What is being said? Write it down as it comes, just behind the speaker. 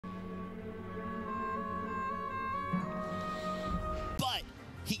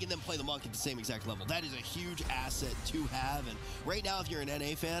he can then play the Monk at the same exact level. That is a huge asset to have, and right now, if you're an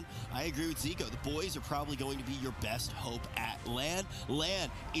NA fan, I agree with Zico. The boys are probably going to be your best hope at LAN. LAN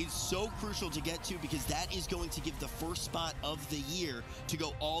is so crucial to get to because that is going to give the first spot of the year to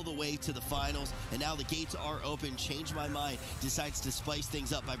go all the way to the finals, and now the gates are open. Change My Mind decides to spice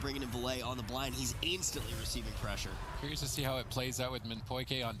things up by bringing in Valet on the blind. He's instantly receiving pressure. Curious to see how it plays out with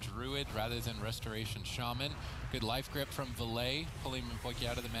Minpoike on Druid rather than Restoration Shaman. Good life grip from Valet, pulling Minpoike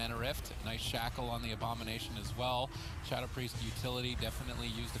out of the Mana Rift. Nice shackle on the Abomination as well. Shadow Priest utility definitely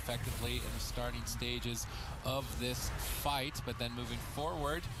used effectively in the starting stages of this fight, but then moving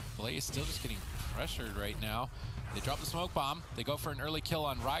forward, Valet is still just getting pressured right now. They drop the smoke bomb. They go for an early kill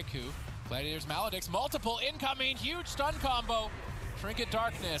on Raikou. Gladiators Maledicts, multiple incoming, huge stun combo. Trinket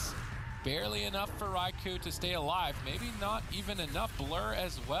Darkness, barely enough for Raikou to stay alive. Maybe not even enough. Blur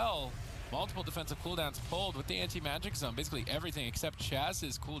as well. Multiple defensive cooldowns pulled with the anti-magic zone. Basically everything except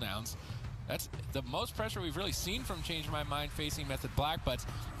Chaz's cooldowns. That's the most pressure we've really seen from Change My Mind facing Method Black, but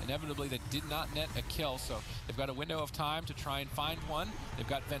inevitably that did not net a kill. So they've got a window of time to try and find one. They've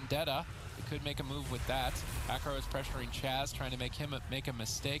got Vendetta. They could make a move with that. Acro is pressuring Chaz, trying to make him make a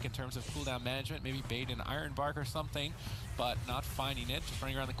mistake in terms of cooldown management, maybe bait an Iron Bark or something, but not finding it. Just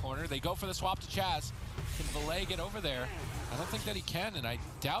running around the corner. They go for the swap to Chaz. Can Valet get over there? I don't think that he can, and I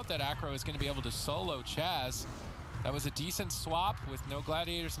doubt that Acro is going to be able to solo Chaz. That was a decent swap with no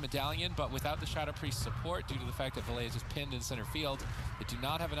Gladiator's Medallion, but without the Shadow Priest support, due to the fact that Valet is just pinned in center field, they do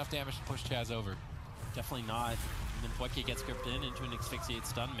not have enough damage to push Chaz over. Definitely not. And then Poike gets gripped in into an Asphyxiate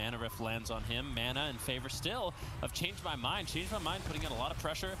stun. Mana Rift lands on him. Mana in favor still of Change My Mind. Change My Mind putting in a lot of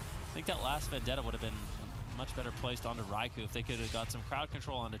pressure. I think that last Vendetta would have been much better placed onto Raikou. If they could have got some crowd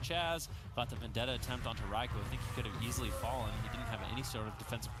control onto Chaz, got the Vendetta attempt onto Raikou, I think he could have easily fallen. He didn't have any sort of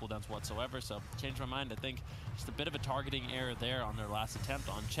defensive cooldowns whatsoever, so Change My Mind, I think just a bit of a targeting error there on their last attempt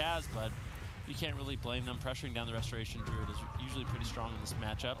on Chaz, but you can't really blame them. Pressuring down the Restoration Druid is usually pretty strong in this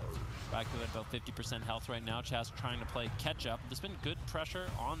matchup. Raikou at about 50% health right now. Chaz trying to play catch up. There's been good pressure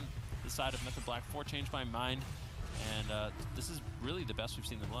on the side of Method Black for Change My Mind, and this is really the best we've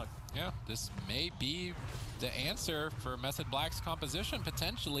seen them look. Yeah, this may be the answer for Method Black's composition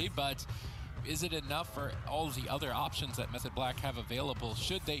potentially, but is it enough for all the other options that Method Black have available?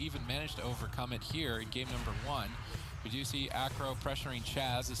 Should they even manage to overcome it here in game number 1? We do see Acro pressuring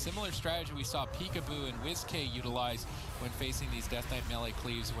Chaz, a similar strategy we saw Peekaboo and WizK utilize when facing these Death Knight melee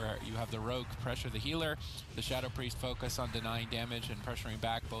cleaves, where you have the Rogue pressure the healer, the Shadow Priest focus on denying damage and pressuring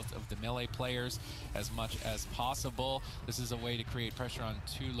back both of the melee players as much as possible. This is a way to create pressure on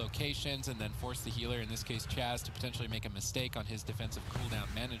 2 locations and then force the healer, in this case Chaz, to potentially make a mistake on his defensive cooldown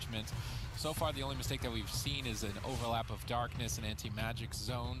management. So far, the only mistake that we've seen is an overlap of Darkness and Anti-Magic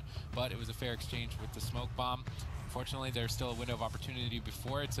Zone, but it was a fair exchange with the Smoke Bomb. Unfortunately, there's still a window of opportunity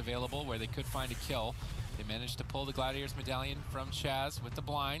before it's available where they could find a kill. They managed to pull the Gladiator's Medallion from Chaz with the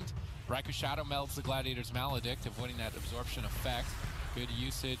blind. Raikou Shadow melds the Gladiator's Maledict, avoiding that absorption effect. Good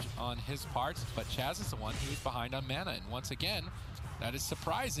usage on his part, but Chaz is the one who is behind on mana. And once again, that is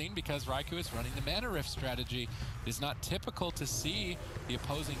surprising because Raikou is running the Mana Rift strategy. It is not typical to see the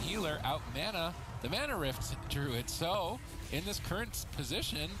opposing healer out-mana the Mana Rift Druid. So, in this current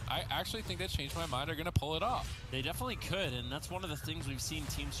position, I actually think that Change My Mind are going to pull it off. They definitely could, and that's one of the things we've seen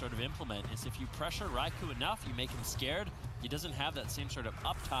teams sort of implement, is if you pressure Raikou enough, you make him scared, he doesn't have that same sort of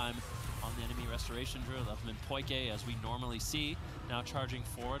uptime on the enemy Restoration Druid of Minpoike as we normally see. Now charging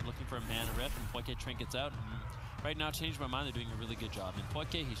forward, looking for a Mana Rift, and Minpoike trinkets out. Right now, Change My Mind, they're doing a really good job.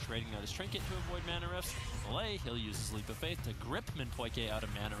 Minpoike, he's trading out his trinket to avoid Mana Rifts. Valet, he'll use his Leap of Faith to grip Minpoike out of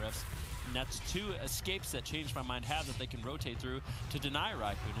Mana Rifts. And that's 2 escapes that Change My Mind have that they can rotate through to deny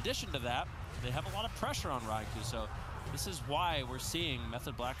Raikou. In addition to that, they have a lot of pressure on Raikou, so this is why we're seeing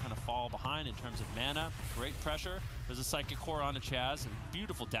Method Black kind of fall behind in terms of mana. Great pressure. There's a Psychic Horror on a Chaz. A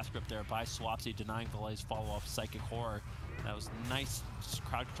beautiful death grip there by Swapsy, denying Valet's follow-up Psychic Horror. That was nice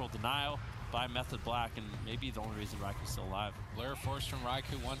crowd control denial by Method Black, and maybe the only reason Raiku's still alive. Blur force from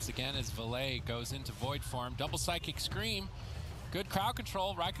Raikou once again as Valet goes into Void form. Double Psychic Scream. Good crowd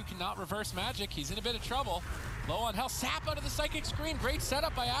control. Raikou cannot reverse magic. He's in a bit of trouble. Low on health. Sap out of the Psychic Scream. Great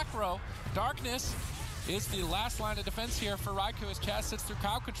setup by Acro. Darkness is the last line of defense here for Raikou as Chaz sits through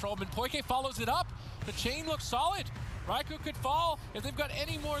crowd control. Minpoike follows it up. The chain looks solid. Raikou could fall if they've got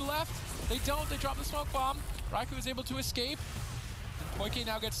any more left. They don't. They drop the smoke bomb. Raikou is able to escape. Minpoike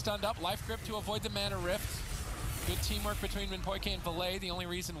now gets stunned up. Life grip to avoid the Mana Rift. Good teamwork between Minpoike and Valet. The only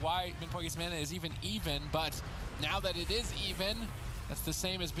reason why Minpoike's mana is even, but now that it is even, that's the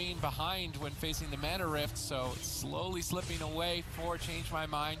same as being behind when facing the Mana Rift, so it's slowly slipping away for Change My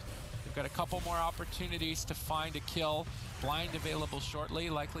Mind. They've got a couple more opportunities to find a kill. Blind available shortly,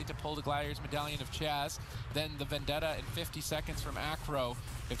 likely to pull the Gladiator's Medallion of Chaz. Then the Vendetta in 50 seconds from Acro.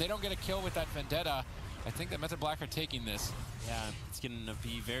 If they don't get a kill with that Vendetta, I think that Method Black are taking this. Yeah, it's going to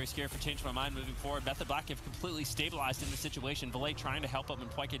be very scary for Change My Mind moving forward. Method Black have completely stabilized in the situation. Valet trying to help up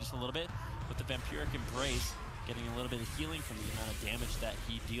Poike just a little bit with the Vampiric Embrace, getting a little bit of healing from the amount of damage that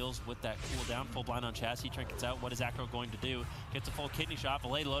he deals with that cooldown. Full blind on Chaz, he trinkets out. What is Acro going to do? Gets a full kidney shot.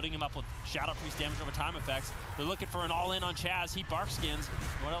 Valet loading him up with Shadow Priest damage over time effects. They're looking for an all-in on Chaz. He bark skins.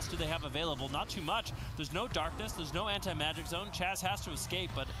 What else do they have available? Not too much. There's no darkness. There's no anti-magic zone. Chaz has to escape,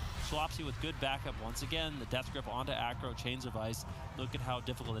 but Swapsy with good backup. Once again, the Death Grip onto Acro, Chains of Ice. Look at how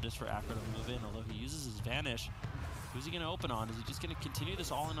difficult it is for Acro to move in, although he uses his Vanish. Who's he going to open on? Is he just going to continue this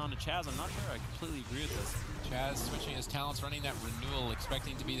all-in onto Chaz? I'm not sure. I completely agree with this. Chaz switching his talents, running that Renewal,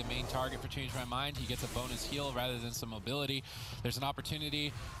 expecting to be the main target for Change My Mind. He gets a bonus heal rather than some mobility. There's an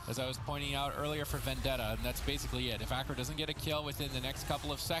opportunity, as I was pointing out earlier, for Vendetta, and that's basically it. If Acro doesn't get a kill within the next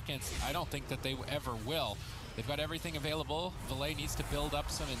couple of seconds, I don't think that they ever will. They've got everything available. Valet needs to build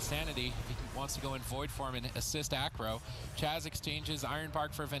up some insanity if he wants to go in Void Form and assist Acro. Chaz exchanges Iron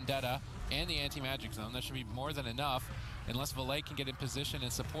Bark for Vendetta and the Anti-Magic Zone. That should be more than enough, unless Valet can get in position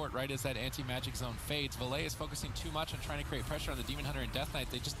and support right as that Anti-Magic Zone fades. Valet is focusing too much on trying to create pressure on the Demon Hunter and Death Knight.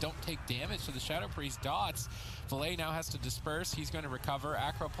 They just don't take damage to the Shadow Priest dots. Valet now has to disperse. He's going to recover.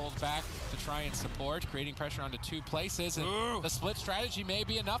 Acro pulls back to try and support, creating pressure onto two places. And the split strategy may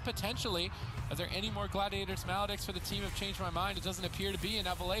be enough potentially. Are there any more Gladiators Maledicts for the team of Change My Mind? It doesn't appear to be, and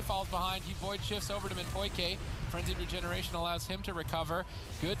now Valet falls behind. He void shifts over to Minpoike. Frenzied Regeneration allows him to recover.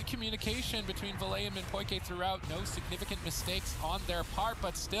 Good communication between Valet and Minpoike throughout. No significant mistakes on their part,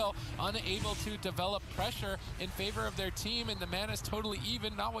 but still unable to develop pressure in favor of their team, and the mana is totally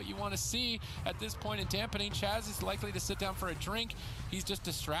even. Not what you want to see at this point in dampening. Chaz is likely to sit down for a drink. He's just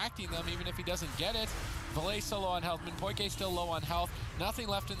distracting them even if he doesn't get it. Valet so low on health. Minpoike still low on health. Nothing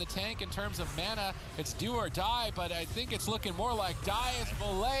left in the tank in terms of mana. It's do or die, but I think it's looking more like die as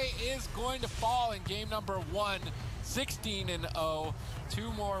Valet is going to fall in game number 1. 16-0.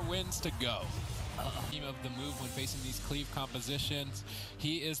 2 more wins to go. Team of the move when facing these cleave compositions.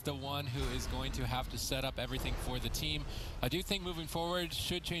 He is the one who is going to have to set up everything for the team. I do think moving forward,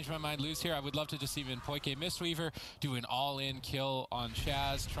 should Change My Mind lose here, I would love to just see Minpoike Mistweaver do an all-in kill on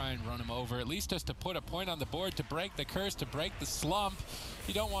Chaz, try and run him over, at least just to put a point on the board, to break the curse, to break the slump.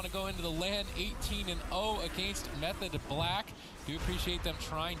 You don't want to go into the LAN 18-0 against Method Black. Do appreciate them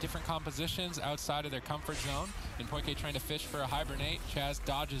trying different compositions outside of their comfort zone. Minpoike trying to fish for a Hibernate. Chaz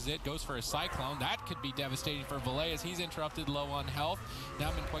dodges it, goes for a Cyclone. That could be devastating for Valet as he's interrupted low on health. Now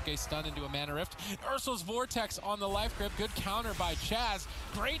Minpoike stunned into a Mana Rift. Ursul's Vortex on the life grip. Good counter by Chaz.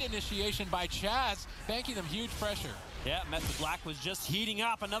 Great initiation by Chaz, banking them huge pressure. Yeah, Method Black was just heating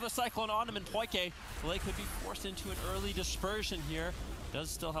up. Another Cyclone on him, and Poike. Valet could be forced into an early dispersion here. Does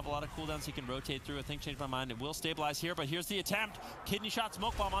still have a lot of cooldowns he can rotate through. I think Change My Mind, it will stabilize here, but here's the attempt. Kidney shot,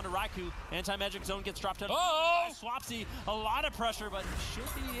 Smoke Bomb onto Raikou. Anti-Magic Zone gets dropped out. Oh! Swapsy, a lot of pressure, but he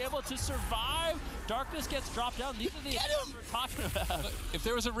should be able to survive. Darkness gets dropped down. These are the attempts we're talking about. If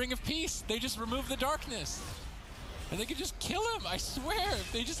there was a Ring of Peace, they just remove the darkness. And they could just kill him, I swear, if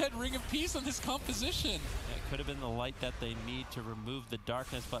they just had Ring of Peace on this composition. Yeah, it could have been the light that they need to remove the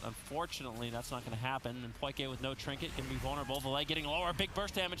darkness, but unfortunately, that's not going to happen. And Poike with no trinket can be vulnerable. Valet getting lower. Big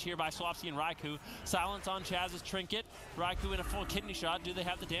burst damage here by Swapsy and Raikou. Silence on Chaz's trinket. Raikou in a full kidney shot. Do they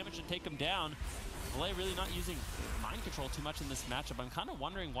have the damage to take him down? Valet really not using mind control too much in this matchup. I'm kind of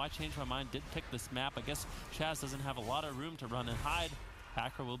wondering why Change My Mind did pick this map. I guess Chaz doesn't have a lot of room to run and hide.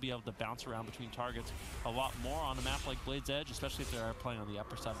 Hacker will be able to bounce around between targets a lot more on a map like Blade's Edge, especially if they're playing on the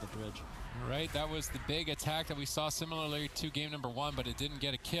upper side of the bridge. Right, that was the big attack that we saw similarly to game number 1, but it didn't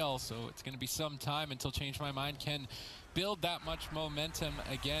get a kill, so it's going to be some time until Change My Mind can build that much momentum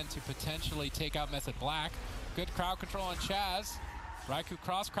again to potentially take out Method Black. Good crowd control on Chaz. Raikou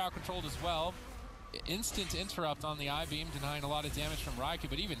cross crowd controlled as well. Instant interrupt on the I-beam, denying a lot of damage from Raikou,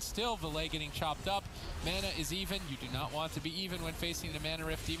 but even still, Valet getting chopped up. Mana is even. You do not want to be even when facing the Mana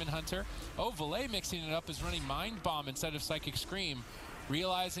Rift Demon Hunter. Oh, Valet mixing it up is running Mind Bomb instead of Psychic Scream,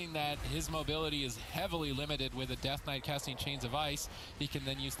 realizing that his mobility is heavily limited with a Death Knight casting Chains of Ice. He can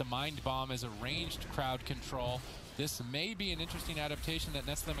then use the Mind Bomb as a ranged crowd control. This may be an interesting adaptation that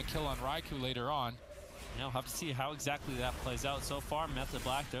nets them a kill on Raikou later on. Yeah, we'll have to see how exactly that plays out. So far, Method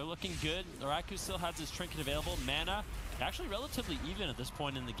Black, they're looking good. Raikou still has his trinket available. Mana, actually relatively even at this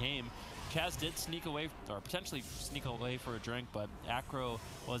point in the game. Chaz did sneak away, or potentially sneak away for a drink, but Acro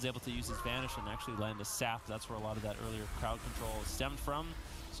was able to use his Vanish and actually land a sap. That's where a lot of that earlier crowd control stemmed from.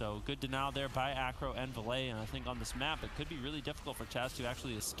 So good denial there by Acro and Valet, and I think on this map it could be really difficult for Chaz to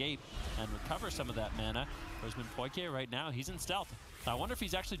actually escape and recover some of that mana. Whereas Minpoike right now, he's in stealth. I wonder if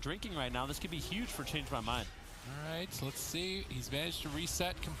he's actually drinking right now. This could be huge for Change My Mind. All right, so let's see. He's managed to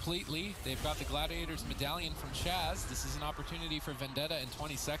reset completely. They've got the Gladiator's Medallion from Chaz. This is an opportunity for Vendetta in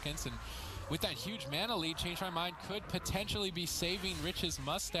 20 seconds, and with that huge mana lead, Change My Mind could potentially be saving Rich's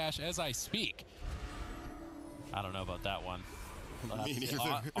mustache as I speak. I don't know about that one.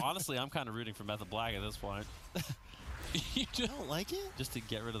 Honestly, I'm kind of rooting for Method Black at this point. You don't like it? Just to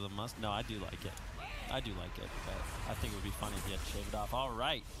get rid of the mustache. No, I do like it. I do like it, but I think it would be funny if you had to shave it off. All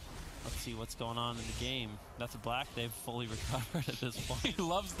right. Let's see what's going on in the game. Method Black, they've fully recovered at this point. He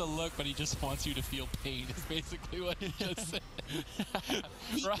loves the look, but he just wants you to feel pain, is basically what he just said.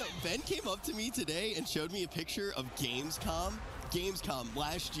 Ben came up to me today and showed me a picture of Gamescom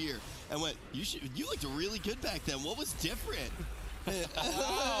last year and went, you looked really good back then. What was different?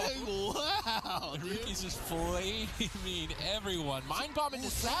 Wow, dude. Ricky's just flaming everyone. Mind bomb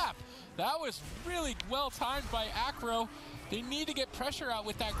into Sap. That was really well timed by Acro. They need to get pressure out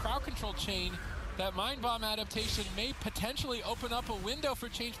with that crowd control chain. That Mind Bomb adaptation may potentially open up a window for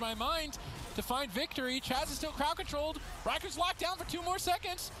Change My Mind to find victory. Chaz is still crowd controlled. Ryker's locked down for 2 more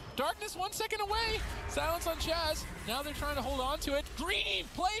seconds. Darkness 1 second away. Silence on Chaz. Now they're trying to hold on to it. Greedy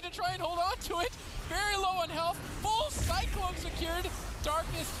play to try and hold on to it. Very low on health. Full Cyclone secured.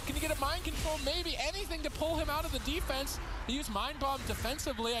 Darkness, can he get a mind control? Maybe anything to pull him out of the defense. They use Mind Bomb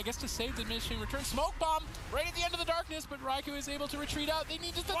defensively, I guess, to save the diminishing return. Smoke Bomb right at the end of the darkness, but Raikou is able to retreat out. They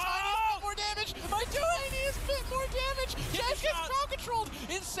need just the tiniest bit more damage. My tiniest bit more damage. Chaz gets crowd controlled.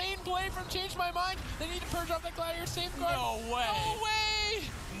 Insane play from Change My Mind. They need to purge off that Gladiator safeguard. No way. No way.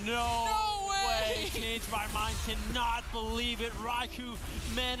 No way. Change My Mind cannot believe it. Raikou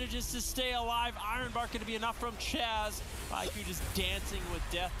manages to stay alive. Iron Bark going to be enough from Chaz. Raikou just dancing with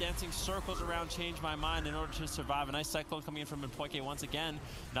death, dancing circles around Change My Mind in order to survive. A nice Cyclone coming in from Minpoike once again.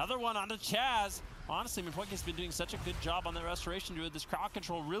 Another one onto Chaz. Honestly, Minpoike's been doing such a good job on that restoration druid. This crowd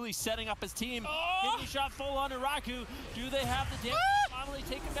control really setting up his team. Kidney shot full onto Raikou. Do they have the damage? Finally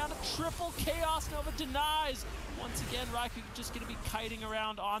take him down to triple Chaos Nova denies. Once again, Raikou just going to be kiting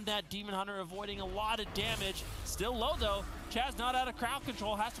around on that Demon Hunter, avoiding a lot of damage. Still low though. Chaz not out of crowd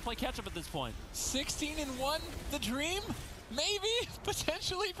control, has to play catch up at this point. 16-1, the dream? Maybe,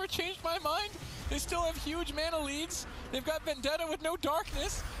 potentially, for Change My Mind. They still have huge mana leads. They've got Vendetta with no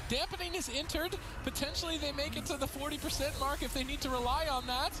darkness. Dampening is entered. Potentially they make it to the 40% mark if they need to rely on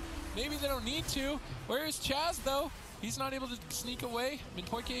that. Maybe they don't need to. Where is Chaz though? He's not able to sneak away.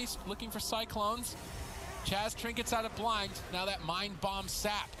 Minpoike's looking for Cyclones. Chaz trinkets out of blind. Now that Mind Bomb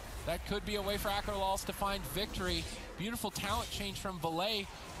Sap. That could be a way for Acrolals to find victory. Beautiful talent change from Valet,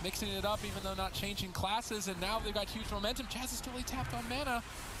 mixing it up even though not changing classes, and now they've got huge momentum. Chaz is totally tapped on mana.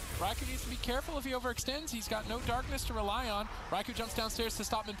 Raikou needs to be careful if he overextends. He's got no darkness to rely on. Raikou jumps downstairs to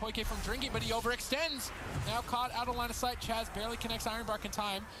stop Minpoike from drinking, but he overextends. Now caught out of line of sight. Chaz barely connects Iron Bark in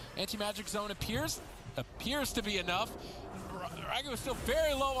time. Anti-magic zone appears to be enough. Raikou is still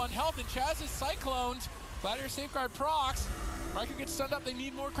very low on health, and Chaz is cycloned. Gladiator safeguard procs. Raikou gets stunned up. They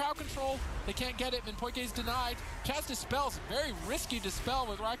need more crowd control. They can't get it. Minpoike is denied. Chaz dispels. Very risky dispel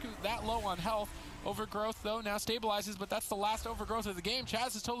with Raikou that low on health. Overgrowth, though, now stabilizes, but that's the last overgrowth of the game.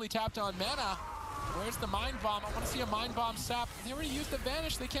 Chaz is totally tapped on mana. Where's the Mind Bomb? I want to see a Mind Bomb Sap. They already used the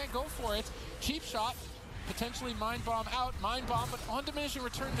Vanish. They can't go for it. Cheap shot. Potentially Mind Bomb out. Mind Bomb, but on diminishing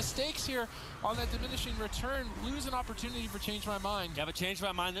return. Mistakes here on that diminishing return. Lose an opportunity for Change My Mind. Yeah, but Change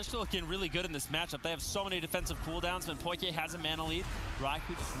My Mind, they're still looking really good in this matchup. They have so many defensive cooldowns. Minpoike has a mana lead.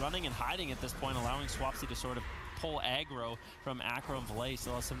 Raikou just running and hiding at this point, allowing Swapsy to sort of pull aggro from Acro and Valet.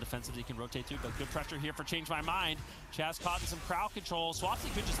 Still has some defensive he can rotate through, but good pressure here for Change My Mind. Chaz caught in some crowd control.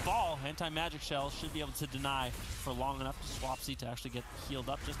 Swapsy could just fall. Anti-magic shell should be able to deny for long enough for Swapsy to actually get healed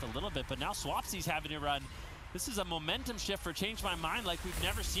up just a little bit, but now Swapsy's having to run. This is a momentum shift for Change My Mind like we've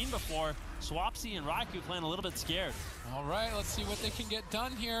never seen before. Swapsy and Raikou playing a little bit scared. All right, let's see what they can get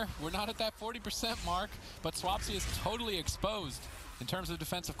done here. We're not at that 40% mark, but Swapsy is totally exposed in terms of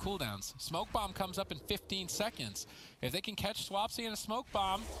defensive cooldowns. Smoke Bomb comes up in 15 seconds. If they can catch Swapsy in a Smoke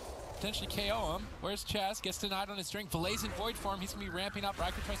Bomb, potentially KO him. Where's Chaz? Gets denied on his drink. Valet's in Void form. He's going to be ramping up.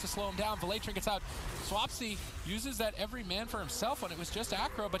 Raikou tries to slow him down. Valet trinkets out. Swapsy uses that every man for himself when it was just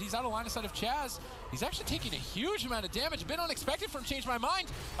Acro, but he's out of line of sight of Chaz. He's actually taking a huge amount of damage. A bit unexpected from Change My Mind.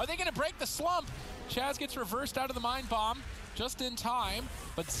 Are they going to break the slump? Chaz gets reversed out of the Mind Bomb. just in time,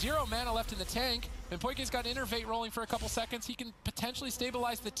 but 0 mana left in the tank. And Poike's got Innervate rolling for a couple seconds. He can potentially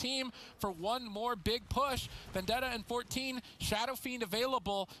stabilize the team for one more big push. Vendetta and 14, Shadow Fiend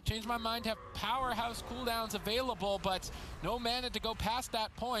available. Change My Mind have powerhouse cooldowns available, but no mana to go past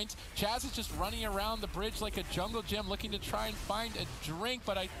that point. Chaz is just running around the bridge like a jungle gym looking to try and find a drink,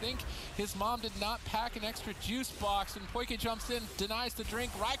 but I think his mom did not pack an extra juice box, and Poike jumps in, denies the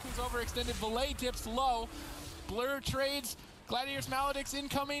drink. Raiku's overextended, Valet dips low. Blur trades. Gladiator's Maledict's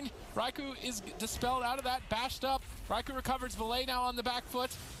incoming. Raikou is dispelled out of that, bashed up. Raikou recovers, Valet now on the back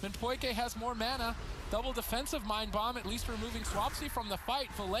foot. Then Poike has more mana. Double defensive Mind Bomb, at least removing Swapsy from the fight.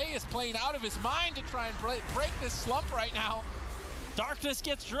 Valet is playing out of his mind to try and break this slump right now. Darkness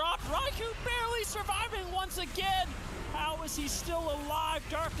gets dropped. Raikou barely surviving once again. How is he still alive?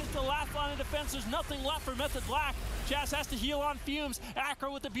 Darkness, the last line of defense. There's nothing left for Method Black. Chaz has to heal on fumes.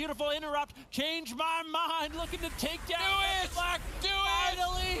 Acro with the beautiful interrupt. Change My Mind, looking to take down Method Black.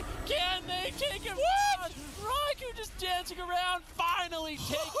 Finally, can they take him down? Raikou just dancing around. Finally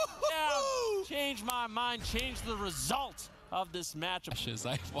take him down. Change My Mind, change the result of this matchup. As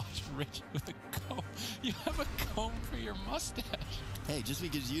I watched Rich with a comb. You have a comb for your mustache. Hey, just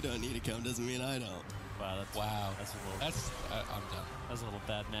because you don't need a comb doesn't mean I don't. Wow, that's a little. I'm done. That's a little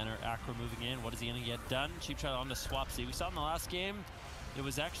bad manner. Acro moving in. What is he going to get done? Cheap shot on the Swapsy. We saw in the last game, it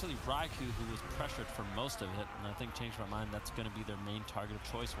was actually Raikou who was pressured for most of it, and I think Change My Mind, that's going to be their main target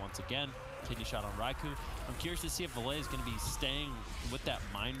of choice once again. Kidney shot on Raikou. I'm curious to see if Valet is going to be staying with that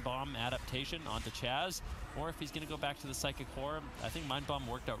Mind Bomb adaptation onto Chaz, or if he's going to go back to the Psychic Core. I think Mind Bomb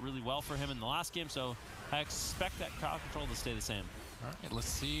worked out really well for him in the last game, so I expect that crowd control to stay the same. All right, let's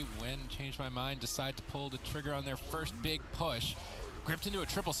see when Change My Mind decide to pull the trigger on their first big push. Gripped into a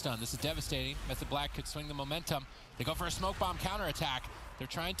triple stun. This is devastating. Method Black could swing the momentum. They go for a smoke bomb counterattack. They're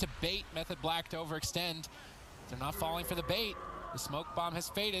trying to bait Method Black to overextend. They're not falling for the bait. The smoke bomb has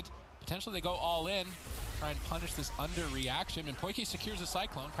faded. Potentially they go all in, try and punish this underreaction. And Poike secures a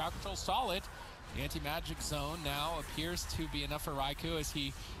Cyclone. Crowd control solid. The anti-magic zone now appears to be enough for Raikou as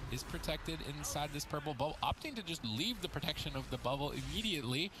he is protected inside this purple bubble, opting to just leave the protection of the bubble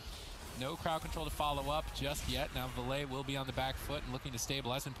immediately. No crowd control to follow up just yet. Now Valet will be on the back foot and looking to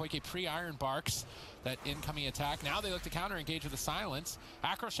stabilize, and Poike pre-Iron Barks that incoming attack. Now they look to counter-engage with a silence.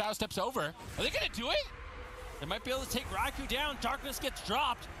 Acro Shao steps over. Are they going to do it? They might be able to take Raikou down. Darkness gets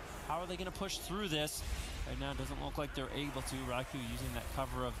dropped. How are they going to push through this? Right now, it doesn't look like they're able to. Raikou using that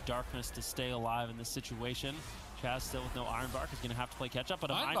cover of Darkness to stay alive in this situation. Chaz still with no Iron Bark is going to have to play catch up, but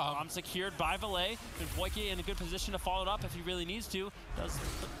a Mind Bomb secured by Valet. And Poike in a good position to follow it up if he really needs to.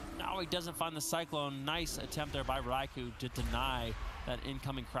 Now he doesn't find the Cyclone. Nice attempt there by Raikou to deny that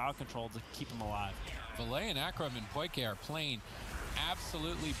incoming crowd control to keep him alive. Valet and Akram and Poike are playing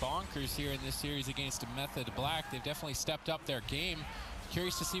absolutely bonkers here in this series against Method Black. They've definitely stepped up their game.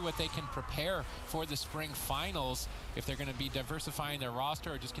 Curious to see what they can prepare for the spring finals, if they're going to be diversifying their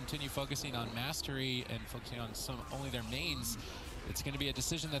roster or just continue focusing on mastery and focusing on only their mains. It's going to be a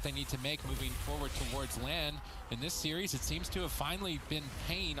decision that they need to make moving forward towards LAN. In this series, it seems to have finally been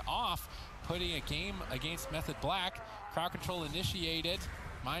paying off, putting a game against Method Black. Crowd control initiated.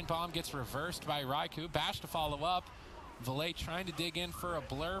 Mind Bomb gets reversed by Raikou. Bash to follow up. Valet trying to dig in for a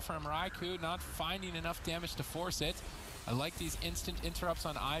blur from Raikou, not finding enough damage to force it. I like these instant interrupts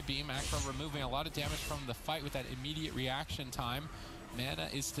on I-Beam. Acro removing a lot of damage from the fight with that immediate reaction time. Mana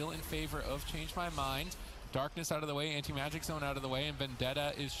is still in favor of Change My Mind. Darkness out of the way, anti-magic zone out of the way, and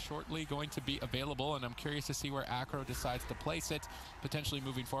Vendetta is shortly going to be available, and I'm curious to see where Acro decides to place it, potentially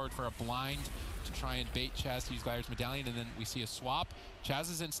moving forward for a blind to try and bait Chaz to use Gladiator's Medallion, and then we see a swap. Chaz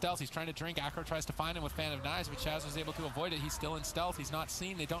is in stealth. He's trying to drink. Acro tries to find him with Fan of Knives, but Chaz was able to avoid it. He's still in stealth. He's not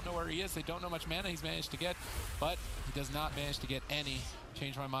seen. They don't know where he is. They don't know how much mana he's managed to get, but he does not manage to get any.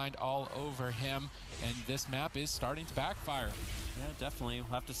 Change My Mind all over him, and this map is starting to backfire. Yeah, definitely.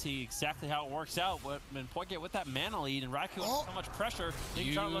 We'll have to see exactly how it works out. When Poike with that mana lead and Raikou with so much pressure,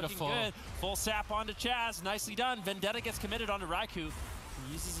 things aren't looking good. Full sap onto Chaz. Nicely done. Vendetta gets committed onto Raikou.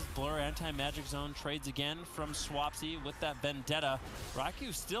 He uses his blur, anti-magic zone, trades again from Swapsy with that Vendetta.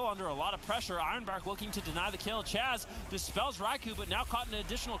 Raikou still under a lot of pressure. Ironbark looking to deny the kill. Chaz dispels Raikou, but now caught in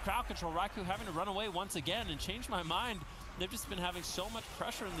additional crowd control. Raikou having to run away once again, and Change My Mind. They've just been having so much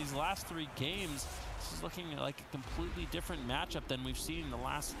pressure in these last 3 games. This is looking like a completely different matchup than we've seen in the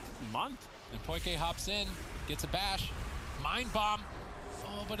last month. And Poike hops in, gets a bash, Mind Bomb.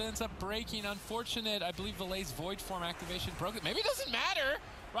 Oh, but it ends up breaking. Unfortunate. I believe Valet's Void Form activation broke it. Maybe it doesn't matter.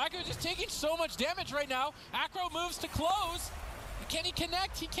 Raikou just taking so much damage right now. Acro moves to close. Can he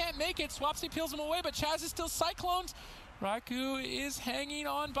connect? He can't make it. Swapsy peels him away, but Chaz is still cycloned. Raikou is hanging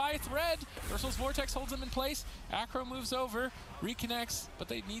on by a thread. Ursul's Vortex holds him in place. Acro moves over, reconnects, but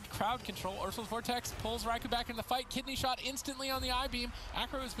they need crowd control. Ursul's Vortex pulls Raikou back in the fight. Kidney shot instantly on the I-beam.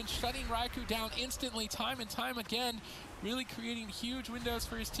 Acro has been shutting Raikou down instantly, time and time again, really creating huge windows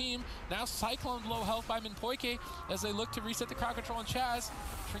for his team. Now Cyclone low health by Minpoike as they look to reset the crowd control on Chaz.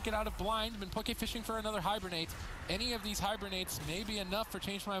 Trinket out of blind. Minpoike fishing for another hibernate. Any of these hibernates may be enough for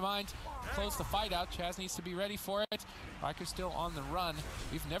Change My Mind to close the fight out. Chaz needs to be ready for it. Raiku's still on the run.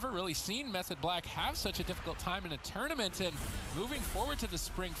 We've never really seen Method Black have such a difficult time in a tournament, and moving forward to the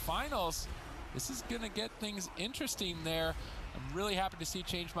spring finals, this is gonna get things interesting there. I'm really happy to see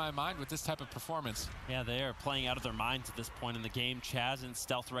Change My Mind with this type of performance. Yeah, they are playing out of their minds at this point in the game. Chaz in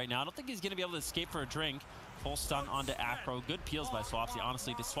stealth right now. I don't think he's going to be able to escape for a drink. Full stun onto Acro. Good peels by Swapsy.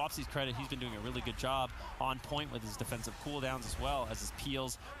 Honestly, to Swapsy's credit, he's been doing a really good job on point with his defensive cooldowns as well as his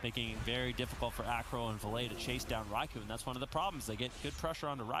peels, making it very difficult for Acro and Valet to chase down Raikou, and that's one of the problems. They get good pressure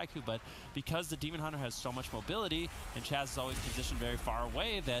onto Raikou, but because the Demon Hunter has so much mobility and Chaz is always positioned very far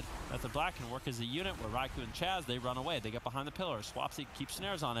away, that Method Black can work as a unit where Raikou and Chaz, they run away. They get behind the pillar. Swapsy keeps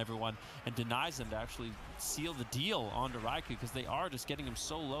snares on everyone and denies them to actually seal the deal onto Raikou, because they are just getting him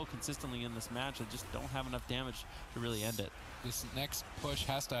so low consistently in this match. They just don't have enough damage to really end it. This next push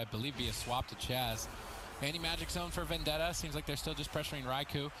has to, I believe, be a swap to Chaz. Anti-magic zone for Vendetta. Seems like they're still just pressuring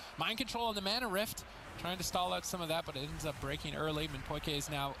Raikou. Mind control on the Mana Rift. Trying to stall out some of that, but it ends up breaking early. Minpoike is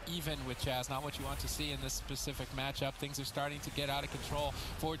now even with Chaz. Not what you want to see in this specific matchup. Things are starting to get out of control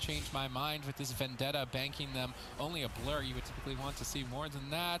for Change My Mind with this Vendetta banking them. Only a blur. You would typically want to see more than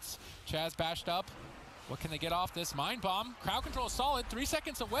that. Chaz bashed up. What can they get off this? Mind Bomb. Crowd control is solid. 3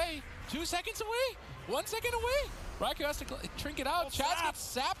 seconds away. 2 seconds away. 1 second away. Raikou has to trinket out. Chaz gets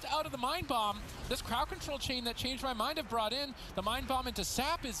sapped out of the Mind Bomb. This crowd control chain that Change My Mind have brought in, the Mind Bomb into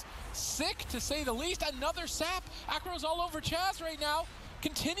sap, is sick to say the least. Another sap. Acro's all over Chaz right now.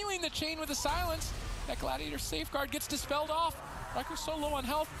 Continuing the chain with the silence. That Gladiator safeguard gets dispelled off. Raiku's so low on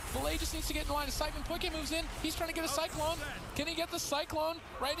health. Valet just needs to get in line of sight. Minpoike moves in. He's trying to get a Cyclone. Can he get the Cyclone?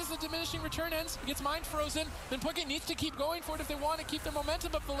 Right as the diminishing return ends, he gets Mind Frozen. Minpoike needs to keep going for it if they want to keep their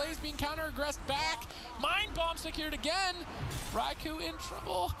momentum, but Valet's being counter-aggressed back. Mind Bomb secured again. Raikou in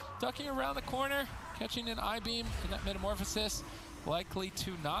trouble. Ducking around the corner, catching an I-beam in that Metamorphosis. Likely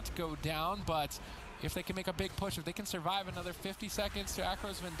to not go down, but if they can make a big push, if they can survive another 50 seconds to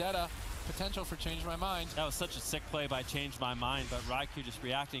Acro's Vendetta, potential for Change My Mind. That was such a sick play by Change My Mind, but Raikou just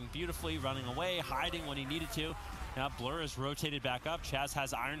reacting beautifully, running away, hiding when he needed to. Now Blur is rotated back up. Chaz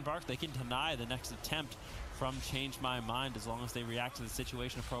has Iron Bark. They can deny the next attempt from Change My Mind as long as they react to the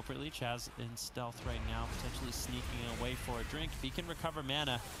situation appropriately. Chaz in stealth right now, potentially sneaking away for a drink. If he can recover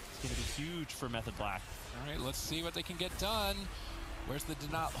mana, it's going to be huge for Method Black. All right, let's see what they can get done. Where's the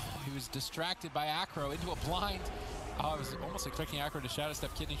denial? Oh, he was distracted by Acro into a blind. Oh, I was almost expecting Acro to Shadow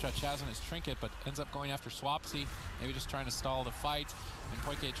Step Kidney Shot Chaz on his trinket, but ends up going after Swapsy. Maybe just trying to stall the fight. And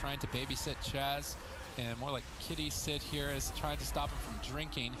Poike trying to babysit Chaz. And more like kitty sit here is trying to stop him from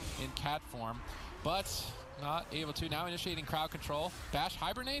drinking in cat form. But not able to. Now initiating crowd control. Bash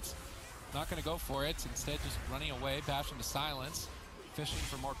hibernates. Not going to go for it. Instead just running away. Bash into silence. Fishing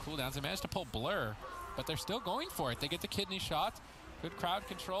for more cooldowns. They managed to pull Blur, but they're still going for it. They get the kidney shot. Good crowd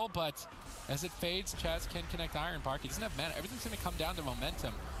control, but as it fades, Chaz can connect Iron Bark. He doesn't have mana. Everything's going to come down to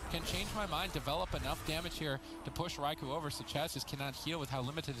momentum. Can Change My Mind develop enough damage here to push Raikou over so Chaz just cannot heal with how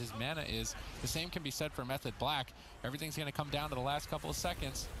limited his mana is? The same can be said for Method Black. Everything's going to come down to the last couple of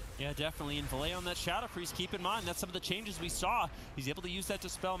seconds. Yeah, definitely. And Valet on that Shadow Priest, keep in mind, that's some of the changes we saw. He's able to use that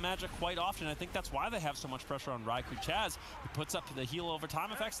Dispel Magic quite often. I think that's why they have so much pressure on Raikou. Chaz, he puts up the heal over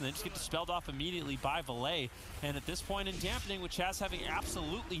time effects and then just get dispelled off immediately by Valet. And at this point in Dampening, with Chaz having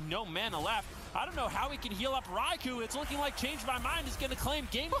absolutely no mana left, I don't know how he can heal up Raikou. It's looking like Change My Mind is going to claim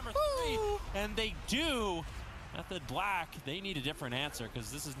game number 3, and they do. Method Black, they need a different answer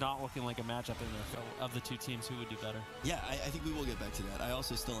because this is not looking like a matchup in the, of the two teams. Who would do better? Yeah, I think we will get back to that. I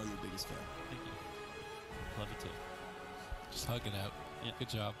also still am your biggest fan. Thank you. Love you too. Just hugging out. Yeah. Good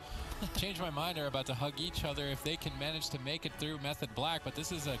job. Change My Mind are about to hug each other if they can manage to make it through Method Black, but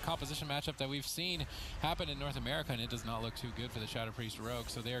this is a composition matchup that we've seen happen in North America, and it does not look too good for the Shadow Priest Rogue,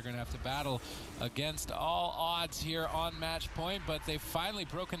 so they are going to have to battle against all odds here on match point, but they've finally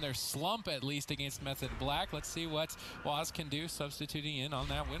broken their slump, at least against Method Black. Let's see what Waz can do, substituting in on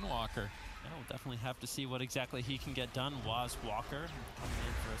that Windwalker. Yeah, we'll definitely have to see what exactly he can get done. Waz Walker coming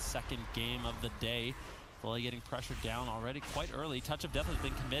in for a second game of the day. Fully getting pressured down already quite early. Touch of Death has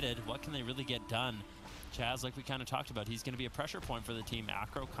been committed. What can they really get done? Chaz, like we kind of talked about, he's going to be a pressure point for the team.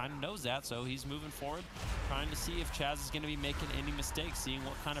 Acro kind of knows that, so he's moving forward, trying to see if Chaz is going to be making any mistakes, seeing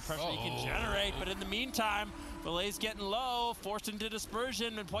what kind of pressure he can generate. But in the meantime, Valet's getting low, forced into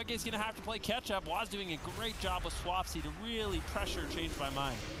dispersion, and Poike's going to have to play catch-up. Waz doing a great job with Swapsy to really pressure Change My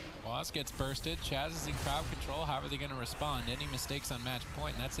Mind. Waz gets bursted. Chaz is in crowd control. How are they going to respond? Any mistakes on match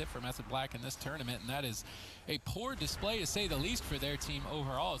point? And that's it for Method Black in this tournament. And that is a poor display, to say the least, for their team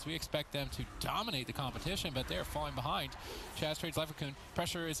overall, as we expect them to dominate the competition, but they're falling behind. Chaz trades Leverkusen.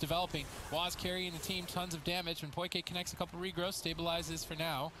 Pressure is developing. Waz carrying the team, tons of damage. When Poike connects a couple regrowths, stabilizes for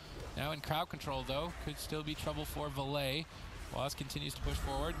now. Now in crowd control, though, could still be trouble for Valet. Waz continues to push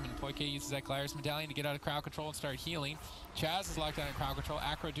forward. Poike uses that Gladius Medallion to get out of crowd control and start healing. Chaz is locked down in crowd control.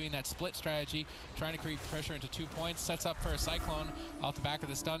 Acro doing that split strategy, trying to create pressure into 2 points. Sets up for a Cyclone off the back of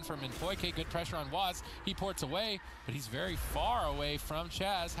the stun from Poike. Good pressure on Waz. He ports away, but he's very far away from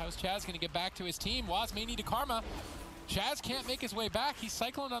Chaz. How's Chaz going to get back to his team? Waz may need a Karma. Chaz can't make his way back. He's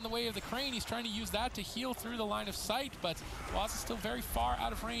cycloned on the way of the crane. He's trying to use that to heal through the line of sight, but Waz is still very far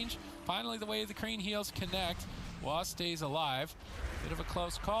out of range. Finally, the way of the crane heals connect. Waz stays alive. Bit of a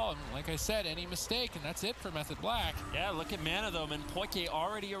close call, and like I said, any mistake, and that's it for Method Black. Yeah, look at mana though, Poike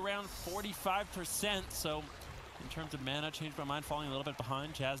already around 45%, so in terms of mana, Change My Mind falling a little bit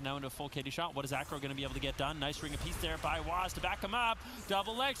behind. Chaz now into a full KD shot. What is Acro going to be able to get done? Nice ring of peace there by Waz to back him up.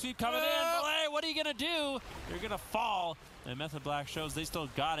 Double leg sweep coming in. Valet, what are you going to do? You're going to fall. And Method Black shows they still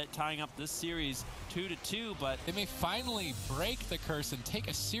got it, tying up this series 2-2, but they may finally break the curse and take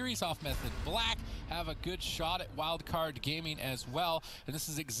a series off Method Black, have a good shot at Wildcard Gaming as well. And this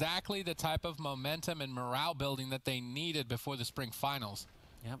is exactly the type of momentum and morale building that they needed before the spring finals.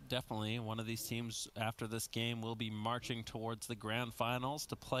 Yep, definitely. One of these teams after this game will be marching towards the grand finals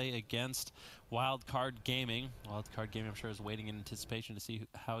to play against Wildcard Gaming. Wildcard Gaming, I'm sure, is waiting in anticipation to see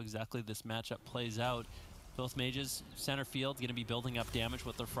how exactly this matchup plays out. Both mages, center field, going to be building up damage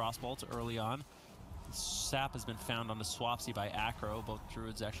with their Frostbolts early on. Sap has been found on the Swapsy by Acro. Both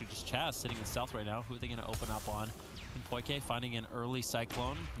Druids, actually just Chaz sitting in stealth right now. Who are they going to open up on? And Poike finding an early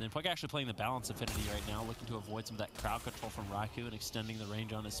Cyclone. And then Poike actually playing the Balance Affinity right now, looking to avoid some of that crowd control from Raikou and extending the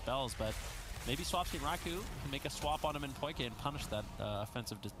range on his spells. But maybe Swapsy and Raikou can make a swap on him in Poike and punish that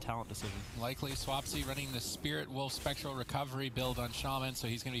offensive talent decision. Likely Swapsy running the Spirit Wolf Spectral Recovery build on Shaman, so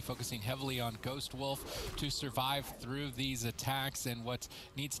he's going to be focusing heavily on Ghost Wolf to survive through these attacks. And what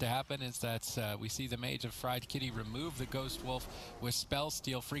needs to happen is that we see the Mage of Fried Kitty remove the Ghost Wolf with Spell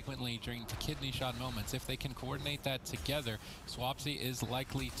Steal frequently during the kidney shot moments. If they can coordinate that together, Swapsy is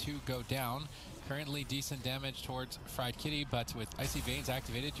likely to go down. Currently decent damage towards Fried Kitty, but with Icy Veins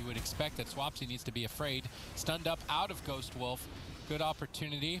activated, you would expect that Swapsy needs to be afraid. Stunned up out of Ghost Wolf. Good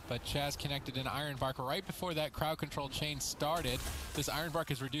opportunity, but Chaz connected an Iron Bark right before that crowd control chain started. This Iron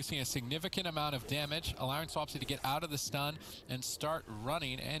Bark is reducing a significant amount of damage, allowing Swapsy to get out of the stun and start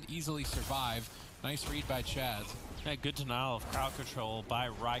running and easily survive. Nice read by Chaz. Yeah, good denial of crowd control by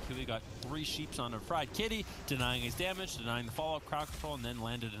Raikou. He got 3 sheeps on a Fried Kitty, denying his damage, denying the follow-up crowd control, and then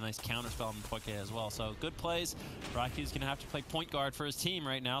landed a nice counterspell on Poike as well. So good plays. Raikou's going to have to play point guard for his team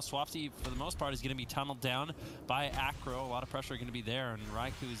right now. Swapsy, for the most part, is going to be tunneled down by Acro. A lot of pressure going to be there, and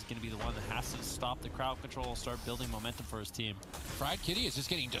Raikou is going to be the one that has to stop the crowd control, start building momentum for his team. Fried Kitty is just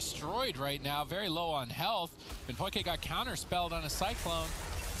getting destroyed right now, very low on health. And Poike got counterspelled on a Cyclone.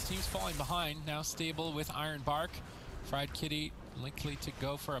 His team's falling behind, now stable with Iron Bark. Fried Kitty likely to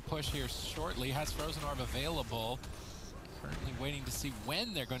go for a push here shortly. Has Frozen Orb available. Currently waiting to see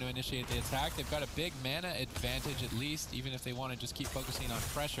when they're going to initiate the attack. They've got a big mana advantage at least, even if they want to just keep focusing on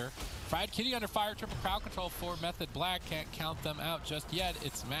pressure. Fried Kitty under fire, triple crowd control for Method Black. Can't count them out just yet.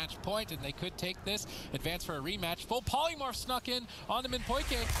 It's match point, and they could take this. Advance for a rematch. Full Polymorph snuck in on the Poike.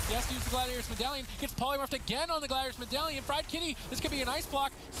 He has to use the Gladiator's Medallion. Gets Polymorphed again on the Gladiator's Medallion. Fried Kitty, this could be an ice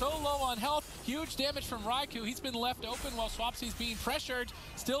block. So low on health. Huge damage from Raikou. He's been left open while Swapsy's being pressured.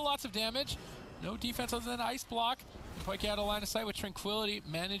 Still lots of damage. No defense other than ice block. Poike out of line of sight with Tranquility,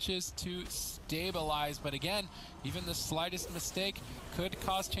 manages to stabilize, but again, even the slightest mistake could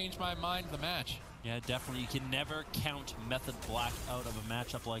cause Change My Mind the match. Yeah, definitely. You can never count Method Black out of a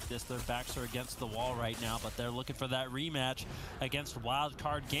matchup like this. Their backs are against the wall right now, but they're looking for that rematch against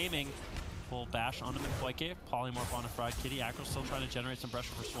Wildcard Gaming. Full bash onto Poike, Polymorph on a Fried Kitty. Acro still trying to generate some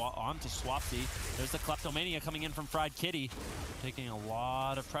pressure for onto Swapsy. There's the Kleptomania coming in from Fried Kitty. Taking a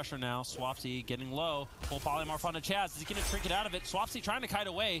lot of pressure now. Swapsy getting low. Full Polymorph onto Chaz. Is he going to trinket out of it? Swapsy trying to kite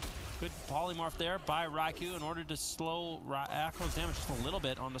away. Good Polymorph there by Raikou in order to slow Acro's damage just a little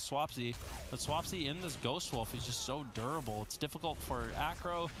bit onto Swapsy. But Swapsy in this Ghost Wolf is just so durable. It's difficult for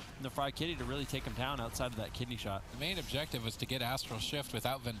Acro and the Fried Kitty to really take him down outside of that kidney shot. The main objective was to get Astral Shift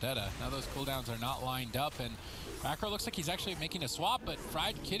without Vendetta. Now those cool cooldowns are not lined up, and Macro looks like he's actually making a swap, but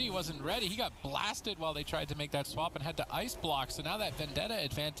Fried Kitty wasn't ready. He got blasted while they tried to make that swap and had to ice block, so now that Vendetta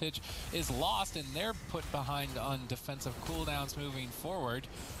advantage is lost, and they're put behind on defensive cooldowns moving forward.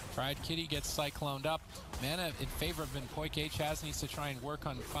 Fried Kitty gets cycloned up. Mana in favor of Minpoike. Chaz needs to try and work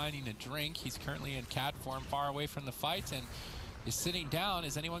on finding a drink. He's currently in cat form, far away from the fight, and is sitting down.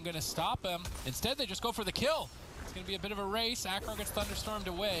 Is anyone going to stop him? Instead, they just go for the kill. It's going to be a bit of a race. Acro gets thunderstormed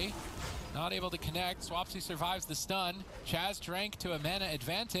away. Not able to connect. Swapsy survives the stun. Chaz drank to a mana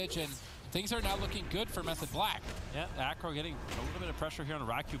advantage, and things are now looking good for Method Black. Yeah, Acro getting a little bit of pressure here on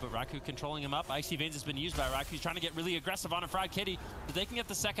Raikou, but Raikou controlling him up. Icy Veins has been used by Raikou. He's trying to get really aggressive on a Fried Kitty, but they can get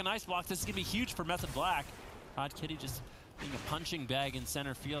the second ice block. This is going to be huge for Method Black. Fried Kitty just being a punching bag in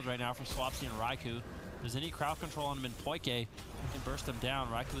center field right now for Swapsy and Raikou. If there's any crowd control on him in Poike, he can burst him down.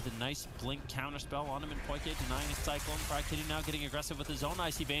 Raikou with a nice blink counterspell on him in Poike, denying his Cyclone. Fried Kitty now getting aggressive with his own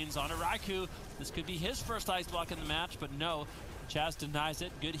Icy Veins on a Raikou. This could be his first ice block in the match, but no. Chaz denies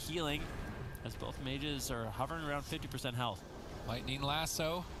it. Good healing, as both mages are hovering around 50% health. Lightning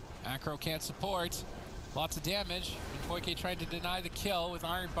Lasso. Acro can't support. Lots of damage. Minpoike tried to deny the kill. With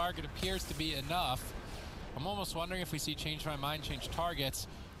Iron Bark, it appears to be enough. I'm almost wondering if we see Change My Mind change targets,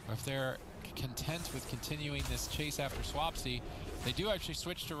 or if they're content with continuing this chase after Swapsy. They do actually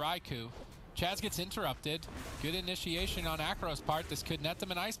switch to Raikou. Chaz gets interrupted. Good initiation on Acro's part. This could net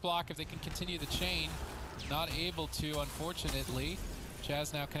them an ice block if they can continue the chain. Not able to, unfortunately.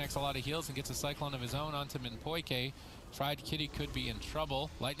 Chaz now connects a lot of heals and gets a Cyclone of his own onto Minpoike. Fried Kitty could be in trouble.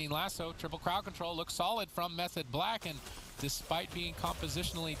 Lightning Lasso, triple crowd control, looks solid from Method Black, and despite being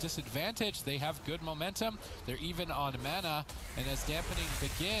compositionally disadvantaged, they have good momentum. They're even on mana, and as dampening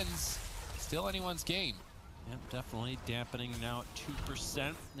begins, still anyone's game. Yep, definitely dampening now at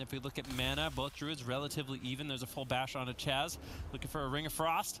 2%. If we look at mana, both druids relatively even. There's a full bash onto Chaz, looking for a Ring of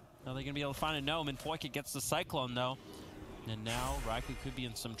Frost. Now they're gonna be able to find a gnome, and Minpoike gets the Cyclone though. And now Raikou could be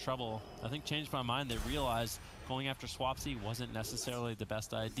in some trouble. I think Changed My Mind, they realized going after Swapsy wasn't necessarily the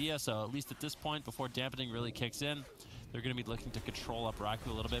best idea, so at least at this point, before dampening really kicks in, they're going to be looking to control up Raikou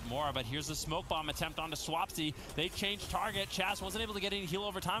a little bit more. But here's the smoke bomb attempt onto Swapsy. They changed target. Chaz wasn't able to get any heal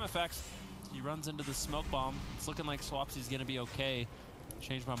over time effects. He runs into the smoke bomb. It's looking like Swapsy's going to be okay.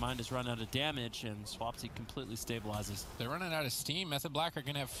 Change My Mind has run out of damage, and Swapsy completely stabilizes. They're running out of steam. Method Black are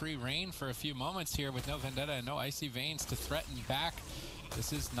going to have free reign for a few moments here with no Vendetta and no Icy Veins to threaten back.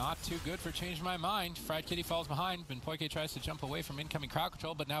 This is not too good for Change My Mind. Fried Kitty falls behind. Minpoike tries to jump away from incoming crowd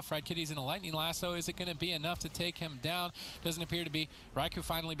control, but now Fried Kitty's in a Lightning Lasso. Is it going to be enough to take him down? Doesn't appear to be. Raikou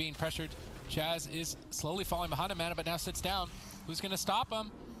finally being pressured. Chaz is slowly falling behind him, mana, but now sits down. Who's going to stop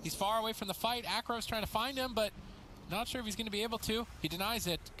him? He's far away from the fight. Acro's trying to find him, but not sure if he's going to be able to. He denies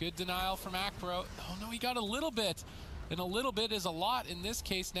it. Good denial from Acro. Oh no, he got a little bit. And a little bit is a lot in this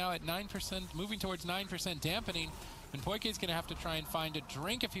case now at 9%, moving towards 9% dampening. And Poike is going to have to try and find a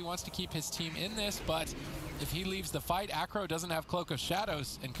drink if he wants to keep his team in this, but if he leaves the fight, Acro doesn't have Cloak of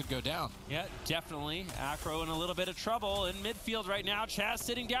Shadows and could go down. Yeah, definitely. Acro in a little bit of trouble in midfield right now. Chaz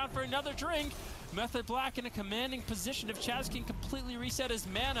sitting down for another drink. Method Black in a commanding position. If Chaz can completely reset his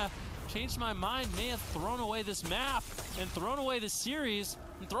mana, Changed My Mind may have thrown away this map and thrown away this series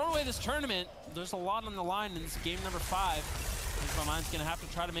and thrown away this tournament. There's a lot on the line in this game number 5. Changed My Mind's going to have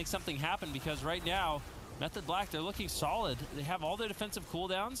to try to make something happen, because right now, Method Black, they're looking solid. They have all their defensive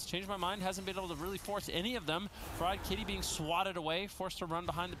cooldowns. Change My Mind hasn't been able to really force any of them. Fried Kitty being swatted away, forced to run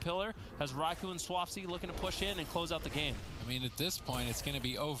behind the pillar. Has Raikou and Swapsy looking to push in and close out the game. I mean, at this point, it's going to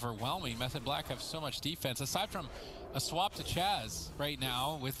be overwhelming. Method Black have so much defense. Aside from a swap to Chaz right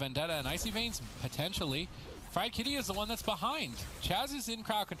now with Vendetta and Icy Veins, potentially, Fried Kitty is the one that's behind. Chaz is in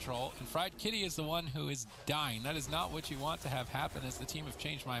crowd control, and Fried Kitty is the one who is dying. That is not what you want to have happen as the team have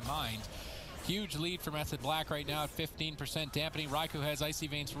Changed My Mind. Huge lead for Method Black right now at 15% dampening. Raikou has Icy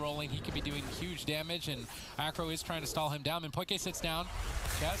Veins rolling. He could be doing huge damage, and Acro is trying to stall him down. Minpoike sits down.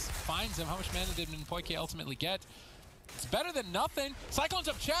 Chaz finds him. How much mana did Minpoike ultimately get? It's better than nothing. Cyclones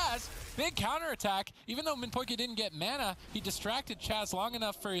up Chaz. Big counterattack. Even though Minpoike didn't get mana, he distracted Chaz long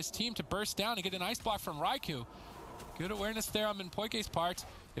enough for his team to burst down and get an ice block from Raikou. Good awareness there on Minpoike's part.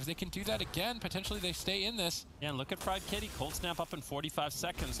 If they can do that again, potentially they stay in this. Yeah, and look at Fried Kitty. Cold Snap up in 45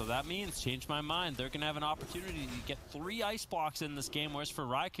 seconds, so that means, Change My Mind, they're going to have an opportunity to get 3 ice blocks in this game, whereas for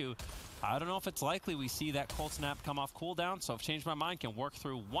Raikou, I don't know if it's likely we see that Cold Snap come off cooldown, so if Change My Mind can work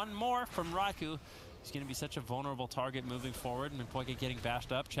through one more from Raikou, He's going to be such a vulnerable target moving forward. Minpoike getting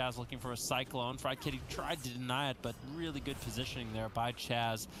bashed up. Chaz looking for a Cyclone. Fried Kitty tried to deny it, but really good positioning there by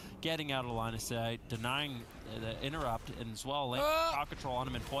Chaz. Getting out of the line of sight, denying the interrupt, and as well laying crowd control on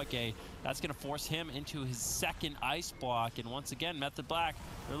him and Poike. That's going to force him into his second ice block. And once again, Method Black,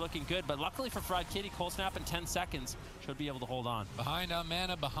 they're looking good. But luckily for Fried Kitty, Cold Snap in 10 seconds should be able to hold on. Behind on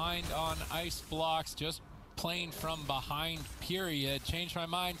mana, behind on ice blocks, just playing from behind, period. Change my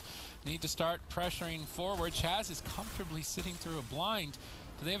mind. Need to start pressuring forward. Chaz is comfortably sitting through a blind.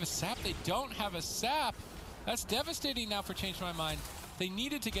 Do they have a sap? They don't have a sap. That's devastating now for Change My Mind. They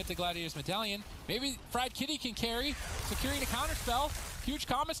needed to get the Gladiator's Medallion. Maybe Fried Kitty can carry, securing a counterspell. Huge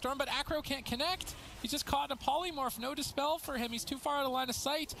Comet Storm, but Acro can't connect. He's just caught in a polymorph. No dispel for him. He's too far out of line of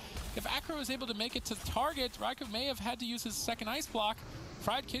sight. If Acro is able to make it to the target, Raikou may have had to use his second ice block.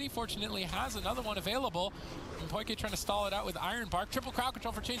 Fried Kitty, fortunately, has another one available. And Poike trying to stall it out with Iron Bark. Triple crowd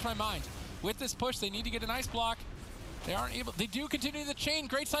control for Change My Mind. With this push, they need to get an ice block. They aren't able. They do continue the chain.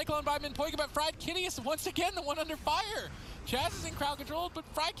 Great Cyclone by Minpoike, but Fried Kitty is once again the one under fire. Chaz is in crowd control, but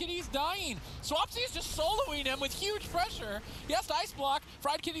Fried Kitty is dying. Swapsy is just soloing him with huge pressure. He has to ice block.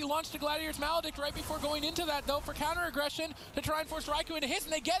 Fried Kitty launched a Gladiator's Maledict right before going into that, though, for counter aggression to try and force Raikou into his,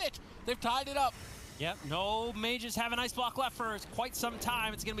 and they get it. They've tied it up. Yep, no mages have an ice block left for quite some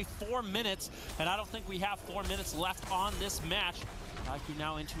time. It's going to be 4 minutes, and I don't think we have 4 minutes left on this match. Raikou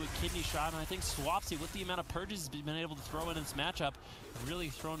now into a kidney shot, and I think Swapsy, with the amount of purges he's been able to throw in this matchup, really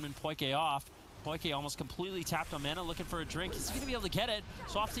thrown Minpoike off. Poike almost completely tapped on mana, looking for a drink. He's going to be able to get it.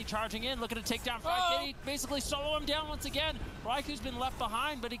 Swapsy charging in, looking to take down Fried Kitty, basically solo him down once again. Raikou's been left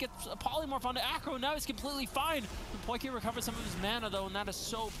behind, but he gets a polymorph onto Acro, and now he's completely fine. Poike recovers some of his mana, though, and that is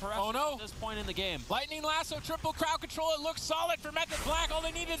so precious at this point in the game. Lightning Lasso, triple crowd control. It looks solid for Method Black. All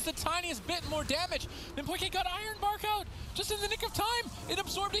they needed is the tiniest bit more damage. Then Poike got Iron Bark out just in the nick of time. It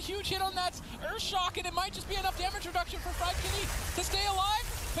absorbed a huge hit on that Earth Shock, and it might just be enough damage reduction for Fried Kitty to stay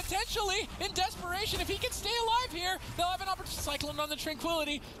alive. Potentially, in desperation, if he can stay alive here, they'll have an opportunity. Cyclone on the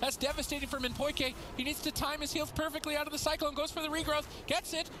Tranquility. That's devastating for Minpoike. He needs to time his heals perfectly out of the Cyclone. Goes for the regrowth.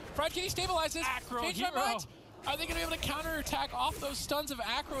 Gets it. Fried Kitty stabilizes. Acro Change my mind. Are they going to be able to counterattack off those stuns of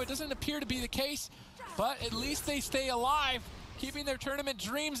Acro? It doesn't appear to be the case, but at least they stay alive, keeping their tournament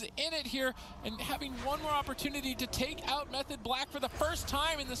dreams in it here and having one more opportunity to take out Method Black for the first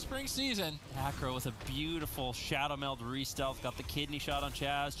time in the spring season. Acro with a beautiful Shadow Meld re-stealth. Got the kidney shot on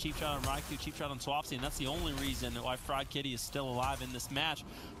Chaz, cheap shot on Raikou, cheap shot on Swapsy, and that's the only reason why Fried Kitty is still alive in this match.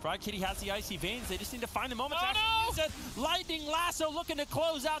 Fried Kitty has the Icy Veins. They just need to find a moment to actually use it. Lightning Lasso looking to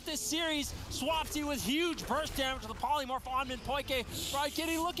close out this series. Swapsy with huge burst damage to the polymorph on Minpoike. Fried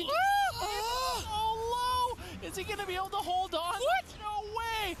Kitty looking so low. Is he going to be able to hold on? What? No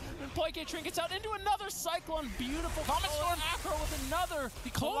way! Minpoike trinkets out into another Cyclone. Beautiful Comet Storm. Acro with another. He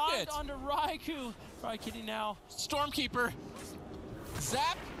cloned it onto Raikou. Fried Kitty now. Stormkeeper.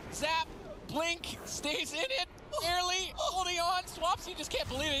 Zap, zap, blink, stays in it. Barely holding on. Swapsy just can't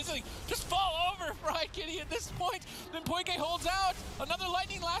believe it. He's like, just fall over, Fried Kitty at this point. Then Poike holds out. Another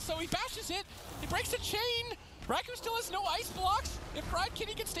Lightning Lasso. He bashes it. He breaks the chain. Raikou still has no ice blocks. If Fried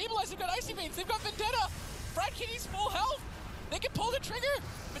Kitty can stabilize, they've got Icy Veins. They've got Vendetta. Fried Kitty's full health. They can pull the trigger,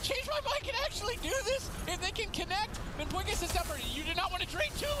 but Change My Mind can actually do this if they can connect. Minpoike says down for you did not want to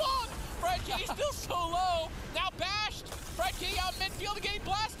drink too long. Fried Kitty's still so low. Now bashed. Fried Kitty out midfield getting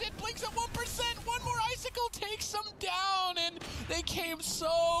blasted. Blinks at 1%. One more icicle takes them down, and they came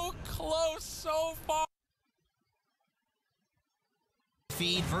so close, so far.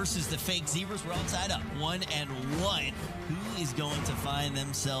 Feed versus the fake Zebras. We're all tied up 1-1. Who is going to find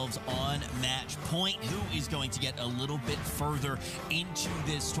themselves on match point? Who is going to get a little bit further into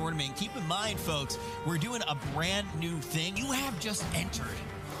this tournament? Keep in mind, folks, we're doing a brand new thing. You have just entered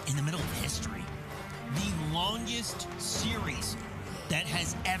in the middle of history. The longest series that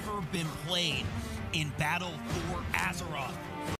has ever been played in Battle for Azeroth.